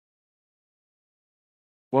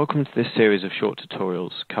Welcome to this series of short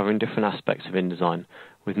tutorials covering different aspects of InDesign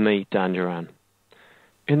with me, Duran.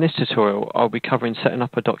 In this tutorial, I'll be covering setting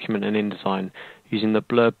up a document in InDesign using the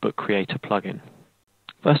Blurb Book Creator plugin.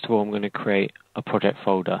 First of all, I'm going to create a project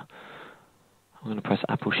folder. I'm going to press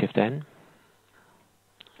Apple-Shift-N.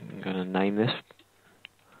 I'm going to name this.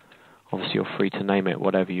 Obviously, you're free to name it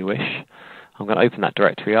whatever you wish. I'm going to open that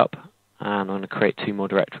directory up, and I'm going to create two more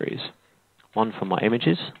directories. One for my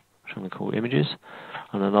images, which I'm going to call images,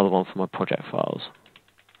 and another one for my project files.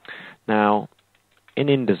 Now, in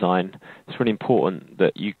InDesign, it's really important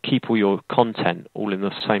that you keep all your content all in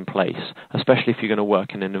the same place, especially if you're going to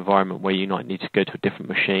work in an environment where you might need to go to a different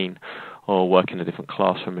machine or work in a different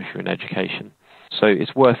classroom if you're in education. So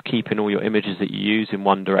it's worth keeping all your images that you use in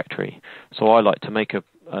one directory. So I like to make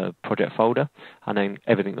a project folder, and then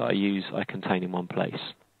everything that I use I contain in one place.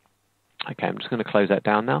 Okay, I'm just going to close that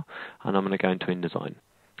down now, and I'm going to go into InDesign.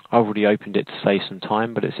 I've already opened it to save some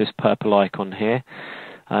time, but it's this purple icon here.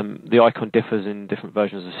 The icon differs in different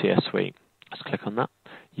versions of CS Suite. Let's click on that.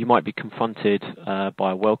 You might be confronted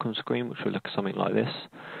by a welcome screen, which will look something like this.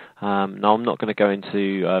 Now, I'm not going to go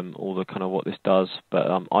into all the kind of what this does, but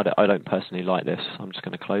I don't personally like this. So I'm just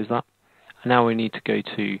going to close that. And now we need to go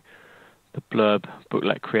to the Blurb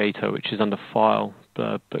Booklet Creator, which is under File,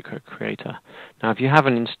 Blurb Booklet Creator. Now, if you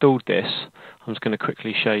haven't installed this, I'm just going to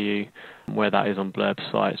quickly show you where that is on Blurb's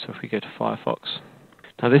site. So if we go to Firefox.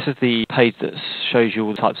 Now, this is the page that shows you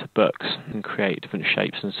all types of books and create different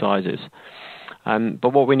shapes and sizes.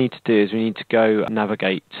 But what we need to do is we need to go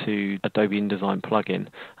navigate to Adobe InDesign plugin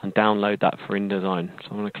and download that for InDesign.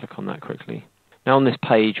 So I'm going to click on that quickly. Now on this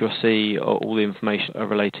page you'll see all the information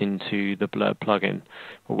relating to the Blurb plugin.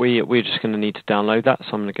 But we're just going to need to download that,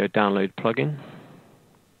 so I'm going to go download plugin.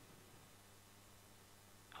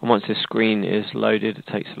 And once this screen is loaded, it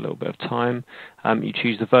takes a little bit of time. You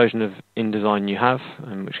choose the version of InDesign you have,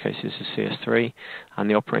 in which case this is CS3, and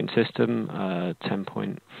the operating system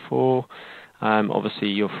 10.4. Obviously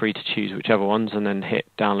you're free to choose whichever ones and then hit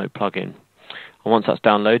download plugin. And once that's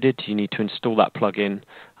downloaded, you need to install that plugin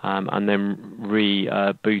and then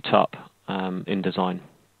reboot up InDesign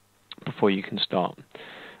before you can start.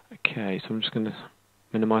 Okay, so I'm just going to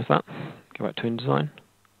minimize that, go back to InDesign.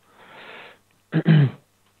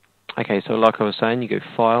 Okay, so like I was saying, you go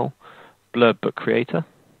File, Blurb Book Creator.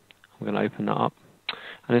 I'm going to open that up.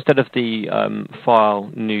 And instead of the File,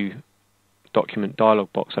 New Document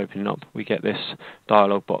dialog box opening up, we get this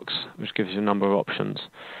dialog box, which gives you a number of options.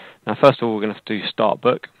 Now, first of all, we're going to have to do Start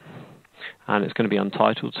Book, and it's going to be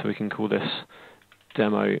untitled, so we can call this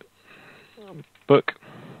Demo Book.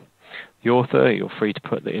 The author, you're free to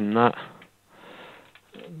put in that.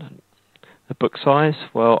 The book size,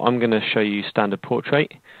 well, I'm going to show you standard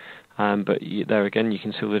portrait, but there again, you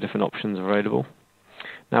can see all the different options available.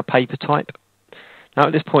 Now, paper type. Now,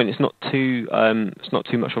 at this point, it's not too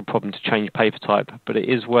much of a problem to change paper type, but it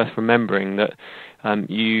is worth remembering that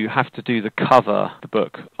you have to do the cover of the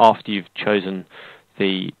book after you've chosen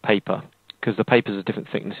the paper, because the papers are different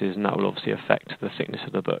thicknesses, and that will obviously affect the thickness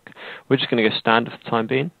of the book. We're just going to go standard for the time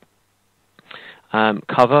being.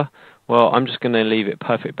 Cover, well, I'm just going to leave it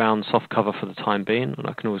perfect bound soft cover for the time being, and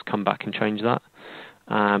I can always come back and change that.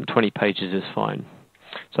 20 pages is fine.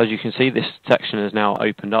 So as you can see, this section is now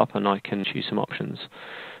opened up, and I can choose some options.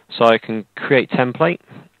 So I can create template,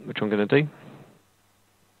 which I'm going to do,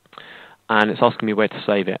 and it's asking me where to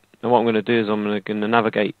save it. And what I'm going to do is I'm going to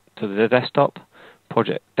navigate to the desktop,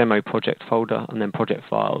 demo project folder, and then project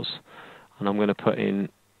files. And I'm going to put in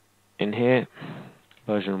here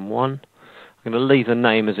version 1. I'm going to leave the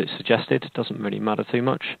name as it's suggested. It doesn't really matter too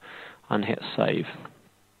much, and hit save.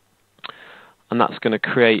 And that's going to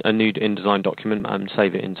create a new InDesign document and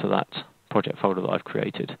save it into that project folder that I've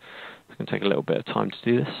created. It's going to take a little bit of time to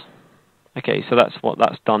do this. Okay, so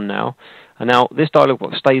that's done now. And now this dialog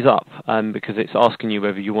box stays up because it's asking you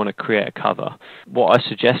whether you want to create a cover. What I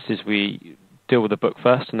suggest is we deal with the book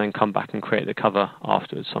first and then come back and create the cover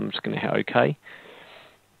afterwards. So I'm just going to hit OK.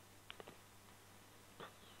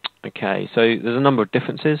 Okay, so there's a number of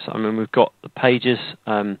differences. I mean, we've got the pages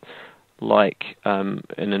like in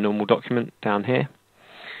a normal document down here.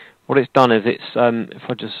 What it's done is it's, if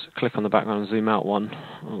I just click on the background and zoom out one,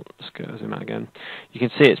 let's go zoom out again, you can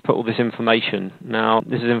see it's put all this information. Now,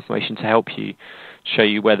 this is information to help you, show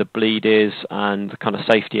you where the bleed is and the kind of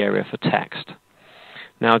safety area for text.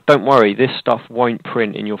 Now, don't worry, this stuff won't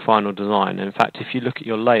print in your final design. In fact, if you look at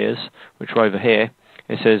your layers, which are over here,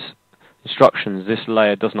 it says instructions, this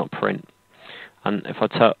layer does not print. And if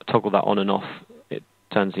I toggle that on and off, it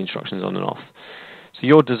turns the instructions on and off. So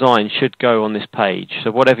your design should go on this page.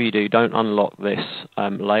 So whatever you do, don't unlock this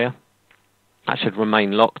layer. that should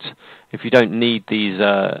remain locked. If you don't need these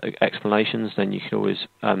explanations, then you can always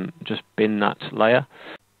just bin that layer,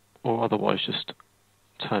 or otherwise just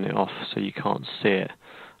turn it off so you can't see it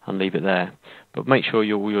and leave it there. But make sure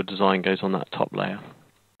all your design goes on that top layer.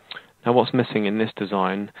 Now what's missing in this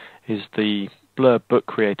design is the Blurb book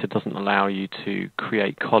creator doesn't allow you to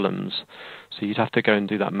create columns, so you'd have to go and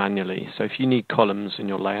do that manually. So if you need columns in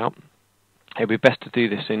your layout, it would be best to do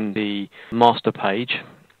this in the master page,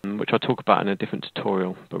 which I'll talk about in a different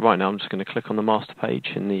tutorial. But right now I'm just going to click on the master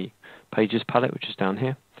page in the pages palette, which is down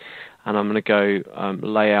here, and I'm going to go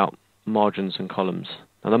layout, margins and columns.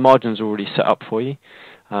 Now the margins are already set up for you,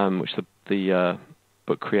 which the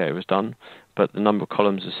book creator has done, but the number of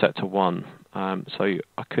columns is set to 1. So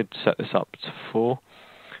I could set this up to 4,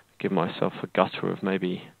 give myself a gutter of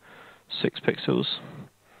maybe 6 pixels,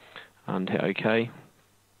 and hit OK.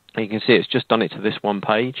 And you can see it's just done it to this one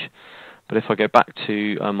page, but if I go back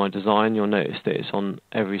to my design, you'll notice that it's on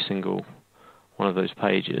every single one of those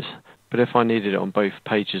pages. But if I needed it on both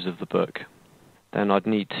pages of the book, then I'd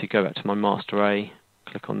need to go back to my master A,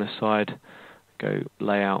 click on this side, go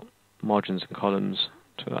layout, margins and columns,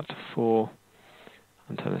 turn that to 4,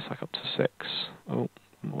 and turn this back up to 6. Oh,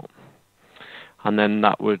 more. And then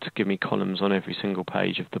that would give me columns on every single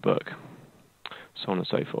page of the book, so on and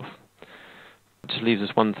so forth. It just leaves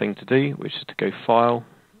us one thing to do, which is to go File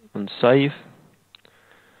and Save.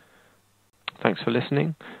 Thanks for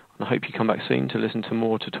listening, and I hope you come back soon to listen to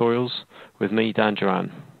more tutorials with me, Dan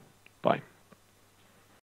Duran. Bye.